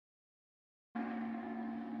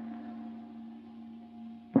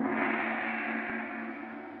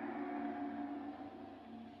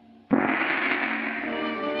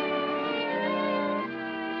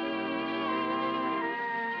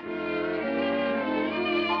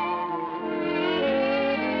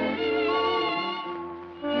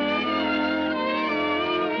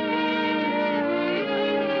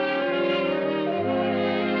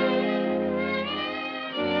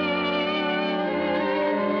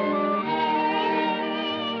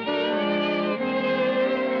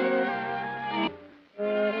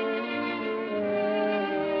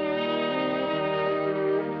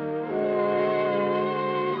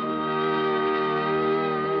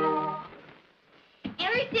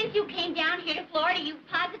ever since you came down here to Florida, you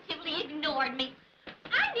positively ignored me.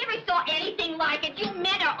 I never saw anything like it. You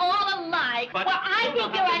men are all alike. But well, I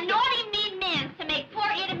think you're a naughty, mean man to make poor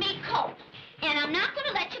Ida me cope. And I'm not going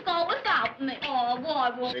to let you go without me.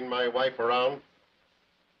 Oh, boy. Seen my wife around?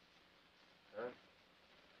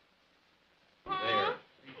 Huh?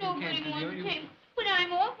 Nobody wants to take, but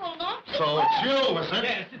I'm awful lonesome. So it's you, is it?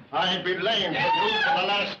 Yes. I've been laying for you for the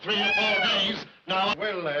last 3 or 4 days. Now,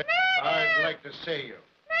 well, I'd like to see you.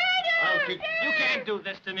 I'll keep... You can't do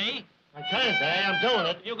this to me. I can't, I'm doing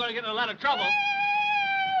it. You're going to get in a lot of trouble.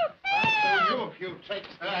 I'll show you a few tricks.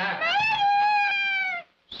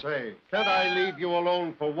 Say, can't I leave you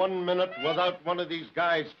alone for 1 minute without one of these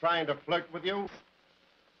guys trying to flirt with you?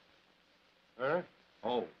 Huh?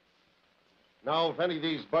 Oh. Now, if any of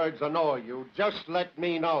these birds annoy you, just let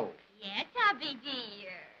me know. Yes, Tubby dear.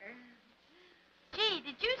 Gee,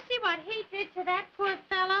 did you see what he did to that poor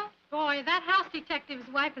fellow? Boy, that house detective's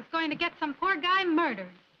wife is going to get some poor guy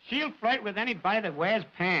murdered. She'll flirt with anybody that wears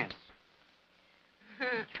pants.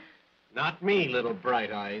 Not me, little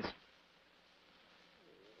bright eyes.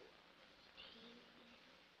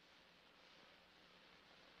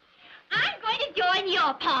 I'm going to join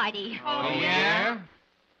your party. Oh, yeah?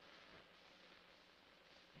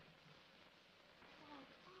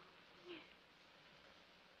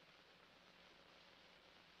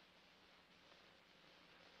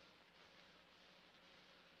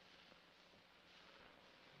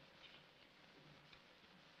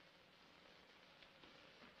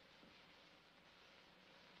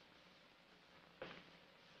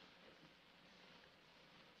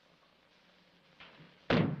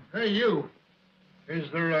 Hey, you.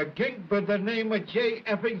 Is there a gig by the name of J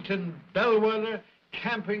Effingham Bellweather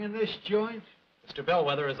camping in this joint? Mr.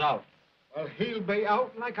 Bellweather is out. Well, he'll be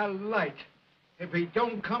out like a light. If he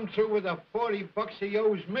don't come through with the 40 bucks he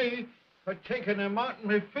owes me for taking him out in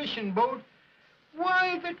my fishing boat,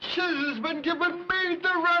 why, the chisel's been giving me the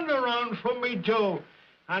runaround for me dough,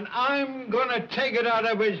 and I'm gonna take it out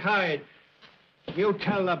of his hide. You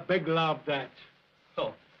tell the big lob that.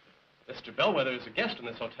 Oh, Mr. Bellweather is a guest in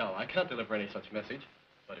this hotel. I can't deliver any such message.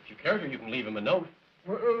 But if you care to, you can leave him a note.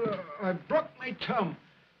 Well, I broke my tongue.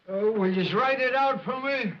 Will you write it out for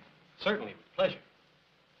me? Certainly, with pleasure.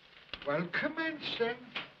 Well, commence then.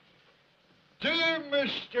 Dear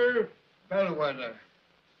Mr. Bellweather,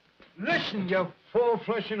 listen, you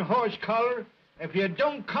four-flushing horse collar. If you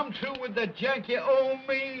don't come through with the jack you owe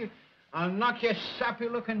me, I'll knock your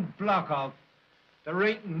sappy-looking block off. There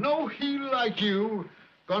ain't no heel like you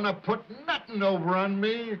gonna put nothing over on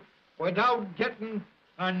me without getting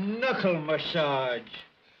a knuckle massage.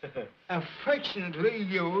 Affectionately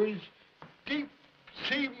yours, Deep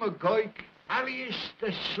Sea McGoik, alias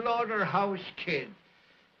the Slaughterhouse Kid.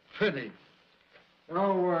 Finney.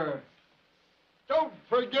 Now, don't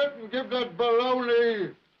forget and give that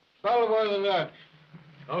baloney Bellweather that.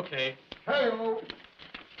 Okay. Hey-o.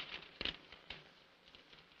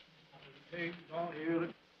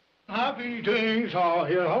 Happy days are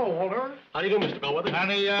here. Hello, Walter. How do you do, Mr. Bellweather?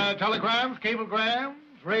 Any telegrams, cablegrams,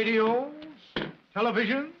 radios,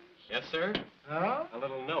 televisions? Yes, sir. Huh? A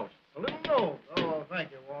little note. A little note. Oh,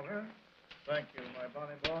 thank you, Walter. Thank you, my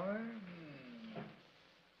bonny boy.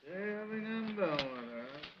 J Effingham Bellweather.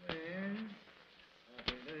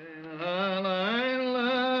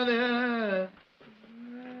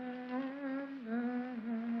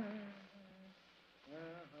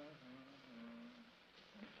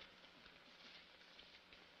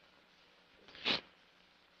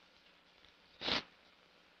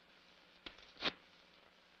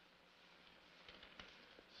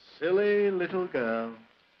 Silly little girl.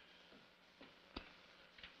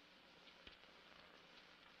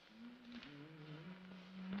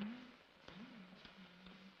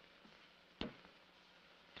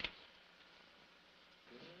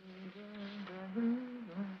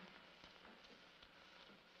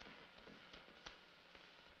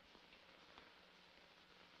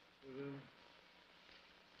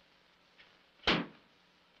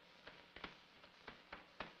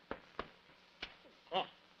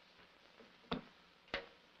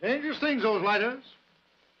 Dangerous things, those lighters.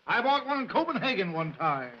 I bought one in Copenhagen one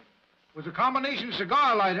time. It was a combination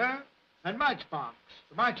cigar lighter and matchbox.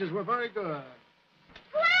 The matches were very good.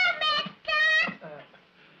 Hello, mister!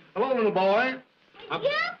 Hello, little boy. Will you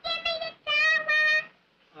give me the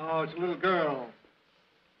dollar? Oh, it's a little girl.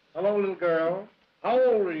 Hello, little girl. How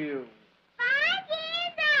old are you? 5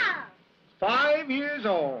 years old. 5 years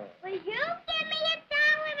old. Will you give me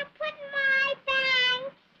 $1 to put in my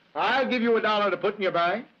bank? I'll give you $1 to put in your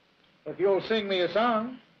bank if you'll sing me a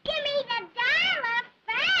song. Give me the $1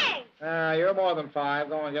 first. You're more than 5.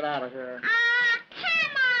 Go and get out of here.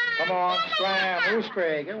 Come Come on, scram. Who's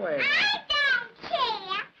Craig? Get away. I don't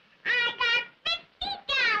care. I got $50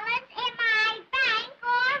 in my bank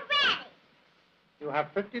already. You have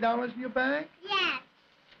 $50 in your bank? Yes.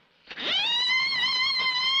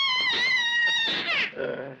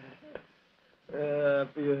 Yeah.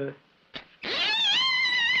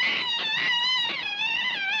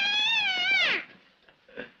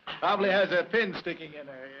 Probably has a pin sticking in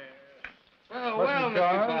her. Yeah. Well, Mr.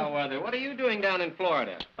 Mr. Bellweather, what are you doing down in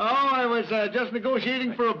Florida? Oh, I was just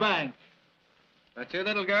negotiating for a bank. That's your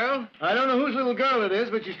little girl? I don't know whose little girl it is,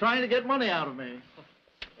 but she's trying to get money out of me.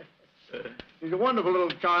 She's a wonderful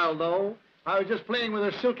little child, though. I was just playing with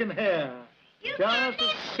her silken hair. You Just can as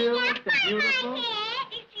lift silk me and up by beautiful. my hair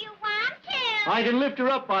if you want to. I can lift her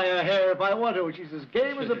up by her hair if I want to. She's as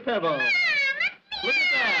game as a pebble. Mom, lift me Look at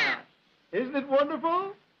up. that. Isn't it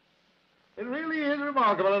wonderful? It really is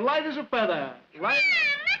remarkable and light as a feather. Light. Mom,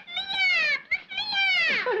 lift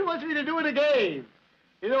me up. He wants me to do it again.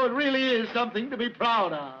 You know, it really is something to be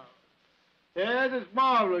proud of. Yes, it's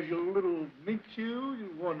marvelous, you little mink shoe. You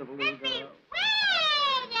wonderful little Lift me girl. way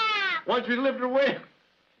up. Wants me to lift her away.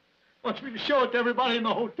 Wants me to show it to everybody in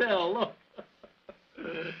the hotel. Look.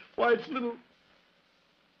 Why, it's little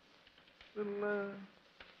people.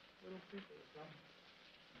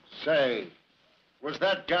 Say, was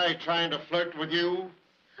that guy trying to flirt with you?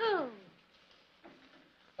 Who?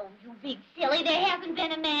 Oh, you big silly. There hasn't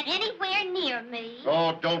been a man anywhere near me.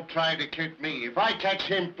 Oh, don't try to kid me. If I catch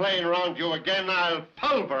him playing around you again, I'll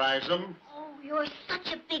pulverize him. Oh, you're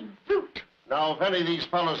such a big brute. Now, if any of these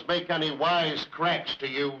fellows make any wise cracks to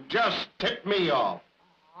you, just tip me off.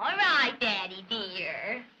 All right, Daddy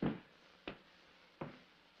dear.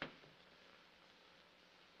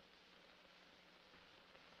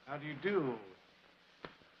 How do you do?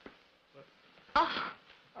 Oh.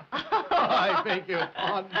 I beg your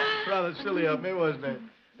pardon. Rather silly of me, wasn't it?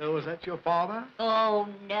 Was that your father? Oh,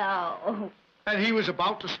 no. And he was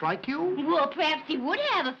about to strike you? Well, perhaps he would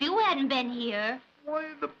have if you hadn't been here. Why,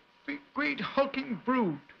 the big, great, hulking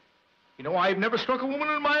brute. You know, I've never struck a woman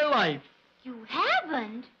in my life. You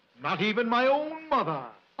haven't? Not even my own mother.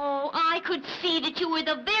 Oh, I could see that you were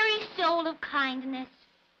the very soul of kindness.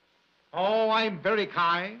 Oh, I'm very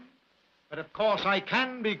kind. But of course I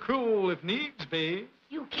can be cruel if needs be.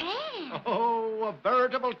 You can. Oh, a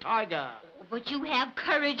veritable tiger. Oh, but you have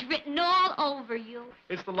courage written all over you.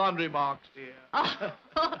 It's the laundry marks, dear. Oh.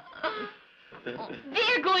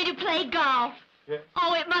 They're going to play golf. Yes.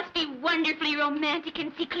 Oh, it must be wonderfully romantic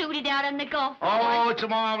and secluded out on the golf course. Oh, it's a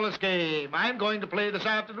marvelous game. I'm going to play this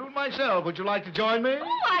afternoon myself. Would you like to join me?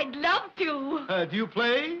 Oh, I'd love to. Do you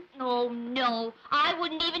play? Oh, no. I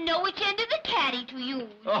wouldn't even know which end of the caddy to use.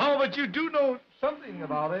 Oh, but you do know something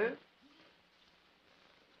about it.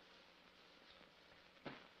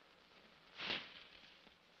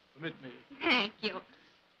 Permit me. Thank you.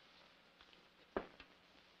 Oh,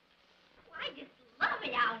 I just love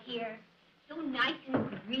it out here. So nice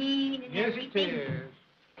and green and Yes, everything. it is.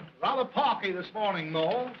 Rather parky this morning,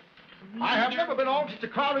 though. I have never been on such a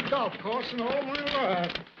crowded golf course in all my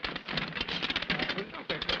life.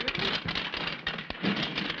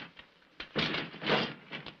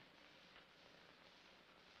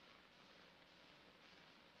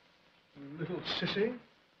 Little sissy.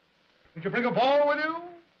 Did you bring a ball with you?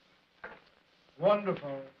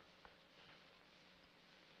 Wonderful.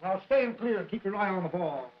 Now, stay in clear and keep your eye on the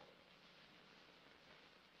ball.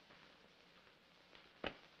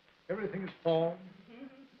 Everything is formed.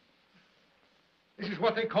 This is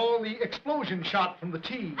what they call the explosion shot from the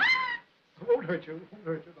tee. It won't hurt you. It won't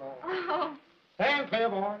hurt you at all. Oh. Stand clear,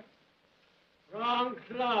 boy. Wrong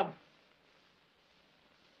club.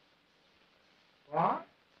 What?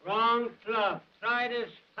 Wrong club. Try this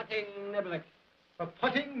putting niblick. A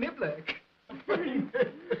putting niblick.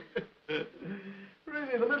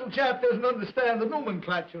 Really, the little chap doesn't understand the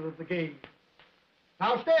nomenclature of the game.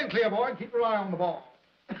 Now, stand clear, boy, and keep your eye on the ball.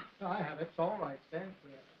 I have it. It's all right. Stand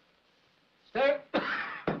clear. Stand.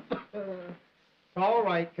 It's all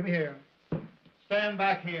right. Come here. Stand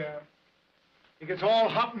back here. He gets all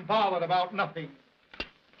hot and bothered about nothing.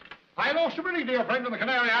 I lost a many, dear friend, in the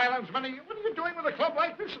Canary Islands. What are you doing with a club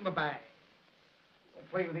like this in the bag? Don't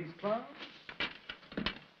play with these clubs.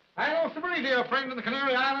 I lost a very dear friend in the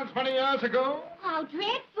Canary Islands many years ago. How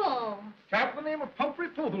dreadful. Chap by the name of Pumphrey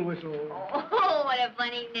Poodle-Whistle. Oh, what a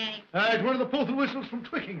funny name. It's one of the Poodle-Whistles from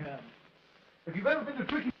Twickenham. If you've ever been to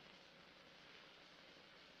Twickenham...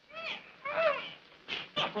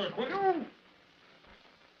 Stop it, will you?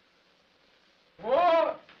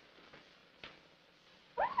 Oh!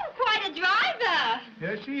 Oh, quite a driver.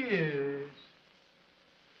 Yes, he is.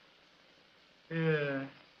 Yes.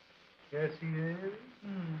 Yes, he is.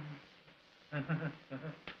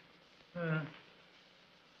 Yeah.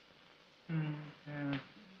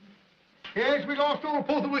 Yes, we lost old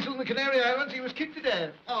Porter Whistle in the Canary Islands. He was kicked to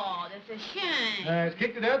death. Oh, that's a shame. He was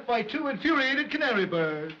kicked to death by 2 infuriated canary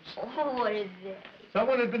birds. Oh, what is it?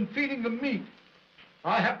 Someone had been feeding them meat.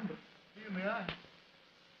 I happened to... Hear me,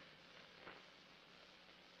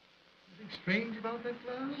 Anything strange about that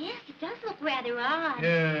flower? Yes, it does look rather odd.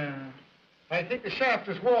 Yeah. I think the shaft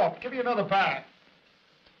is warped. Give me another pack.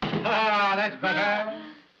 Ah, that's better.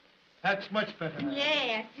 That's much better.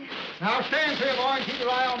 Yes. Now stand clear, boy, and keep your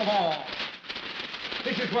eye on the ball.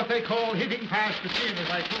 This is what they call hitting past the chin, as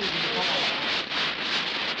I told you before.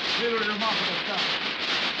 Really remarkable stuff.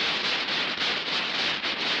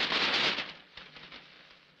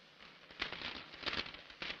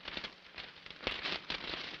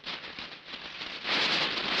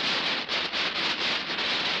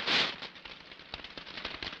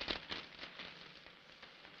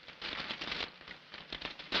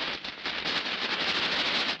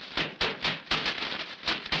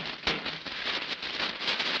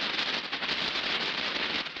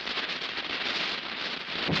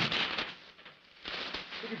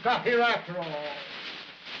 Got here after all.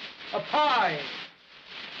 A pie.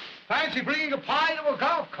 Fancy bringing a pie to a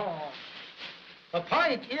golf course. A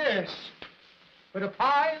pint, yes, but a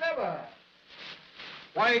pie, never.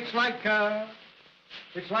 Why, it's like carrying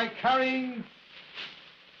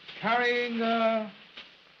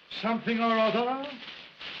something or other,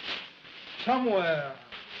 somewhere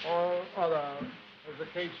or other, as the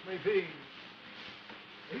case may be.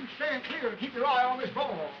 You stand clear and keep your eye on this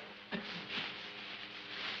ball.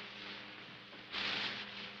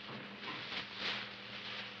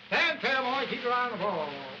 Stand clear, boy. Keep your eye on the ball.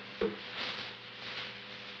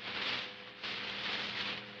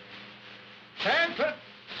 Stand clear.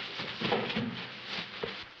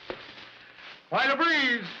 Quite a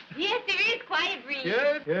breeze. Yes, there is quite a breeze.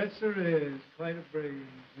 Yes? Yes, there is. Quite a breeze,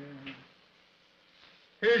 yeah.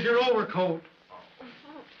 Here's your overcoat.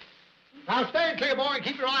 Now stand clear, boy, and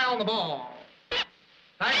keep your eye on the ball.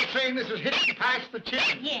 I'm saying this is hitting past the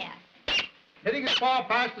chin. Yes. Hitting as far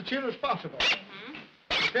past the chin as possible.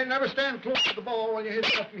 Then never stand close to the ball when you hit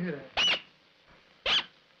it up, you hit it.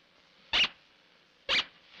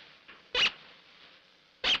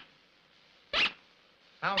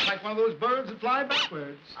 Sounds like one of those birds that fly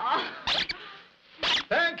backwards. Oh.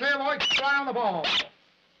 Stand clear, boy. Keep your eye on the ball.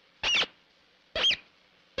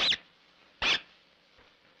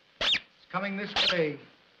 It's coming this way.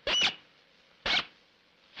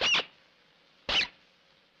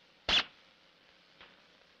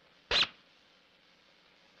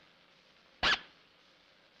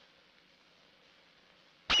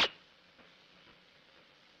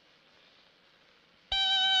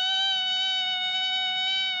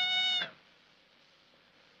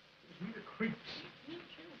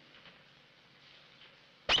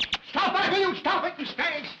 Stop it, will you? Stop it and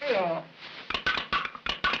stand still.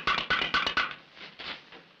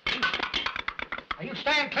 Now you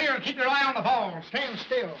stand clear and keep your eye on the ball. Stand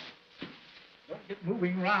still. Don't get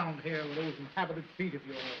moving around here with those inhabited feet of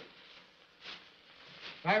yours.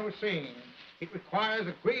 As I was saying, it requires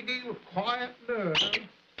a great deal of quiet nerve and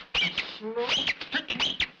slow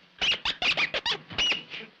ticking.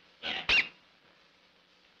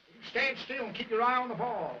 You stand still and keep your eye on the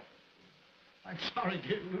ball. I'm sorry to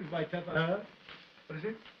lose my temper. Huh? What is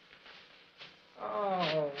it?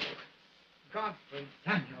 Oh, Godfrey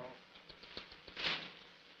Daniel.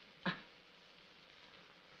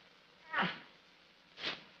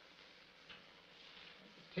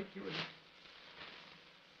 Take you in.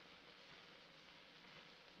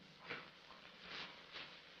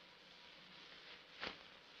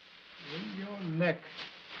 In your neck.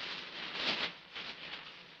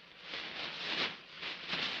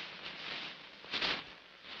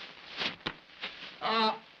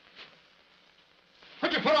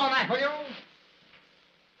 Put your foot on that, will you?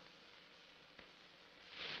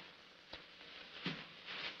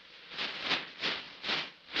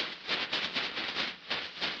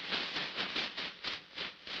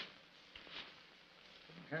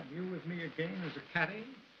 Have you with me again as a caddy?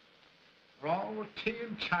 For all the tea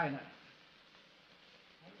in China.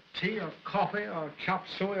 Tea or coffee or chop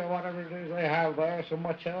suey or whatever it is they have there so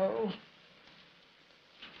much of.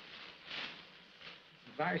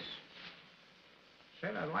 As I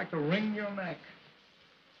said, I'd like to wring your neck.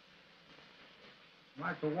 I'd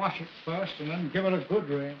like to wash it first and then give it a good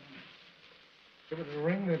wring. Give it a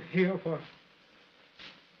wring that'd heal for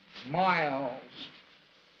miles.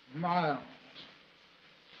 Miles.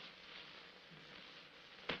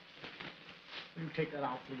 Will you take that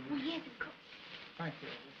out, please? Oh, yes, of course. Thank you.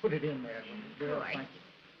 Put it in there, little girl. Right. Thank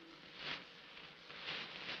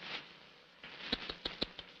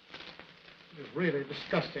you. It's really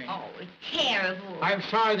disgusting. Oh, it's terrible. I'm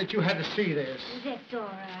sorry that you had to see this. That's all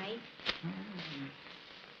right.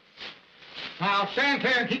 Now, stand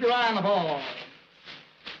clear and keep your eye on the ball.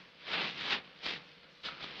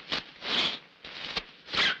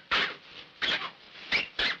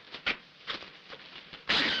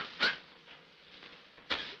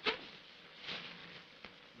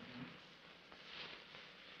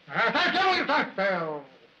 Touchdown!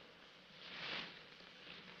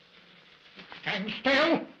 Stand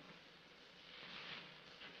still.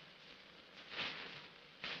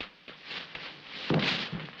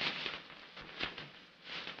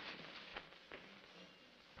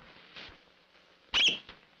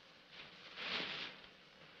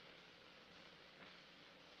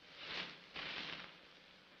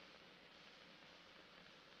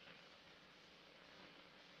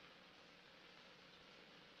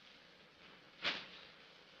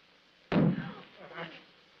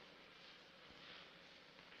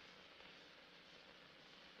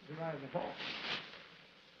 Right in the ball.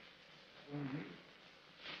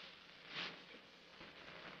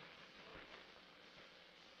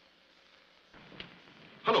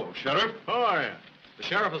 Hello, Sheriff. How are you? The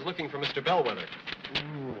sheriff is looking for Mr. Bellweather.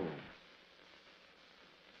 Ooh.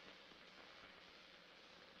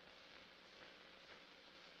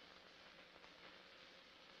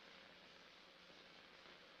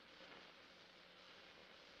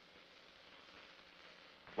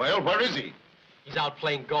 Well, where is he? He's out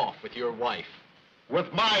playing golf with your wife.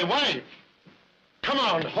 With my wife. Come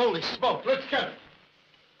on, holy smoke, let's get it.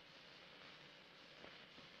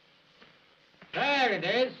 There it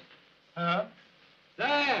is. Huh?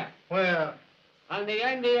 There. Where? On the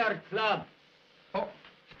end of your club. Oh.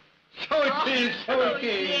 So it is, so it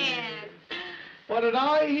is. Yes. What did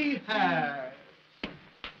I have?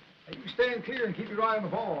 Hey, you stand clear and keep your eye on the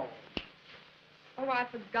ball. Oh, I've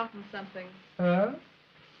forgotten something. Huh?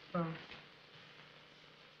 Oh.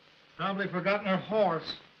 Probably forgotten her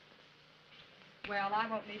horse. Well, I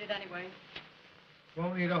won't need it anyway.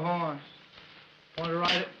 Won't need a horse. Want to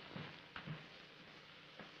ride it?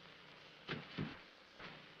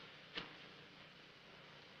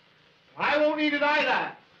 I won't need it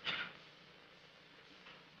either.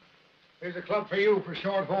 Here's a club for you for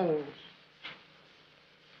short holes.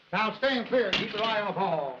 Now stand clear and keep your eye on the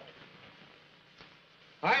ball.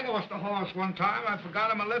 I lost a horse one time. I forgot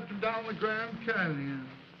him. I left him down the Grand Canyon.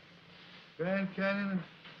 Grand Canyon.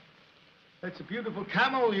 That's a beautiful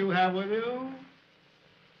camel you have with you.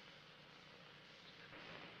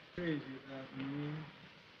 Crazy about me.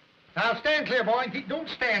 Now stand clear, boy, and don't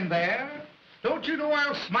stand there. Don't you know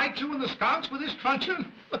I'll smite you in the sconce with this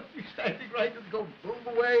truncheon? You're standing right and go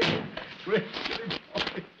boom away. Great silly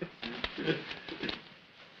boy.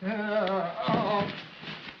 Oh.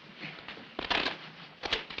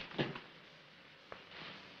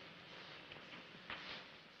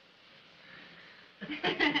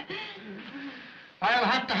 I'll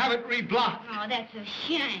have to have it reblocked. Oh, that's a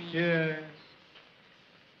shame. Yes.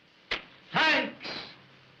 Thanks.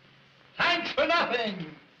 Thanks for nothing.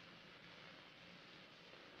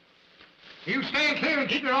 You stand clear and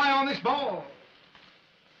keep your eye on this ball.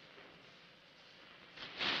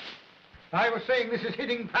 I was saying this is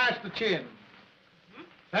hitting past the chin.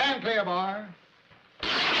 Stand clear, boy.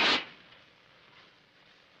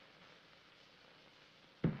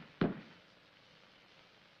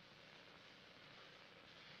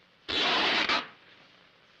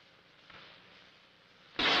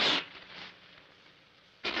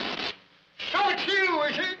 So it's you,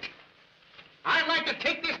 is it? I'd like to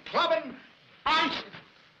take this club and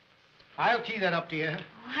I'll tee that up to you.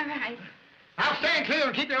 All right. Now stand clear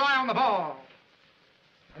and keep your eye on the ball.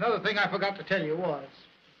 Another thing I forgot to tell you was,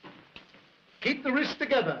 keep the wrists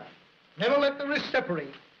together. Never let the wrists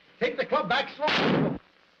separate. Take the club back slowly.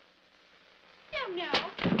 Oh, no.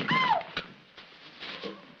 Oh!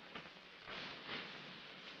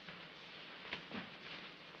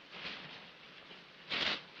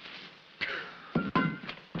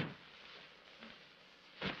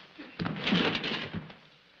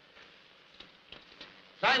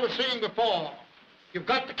 As I was saying before, you've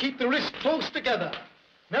got to keep the wrists close together.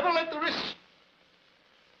 Never let the wrists...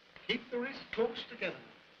 Keep the wrists close together.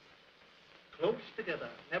 Close together.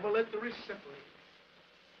 Never let the wrists separate.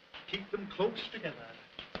 Keep them close together.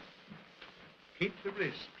 Keep the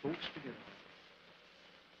wrists close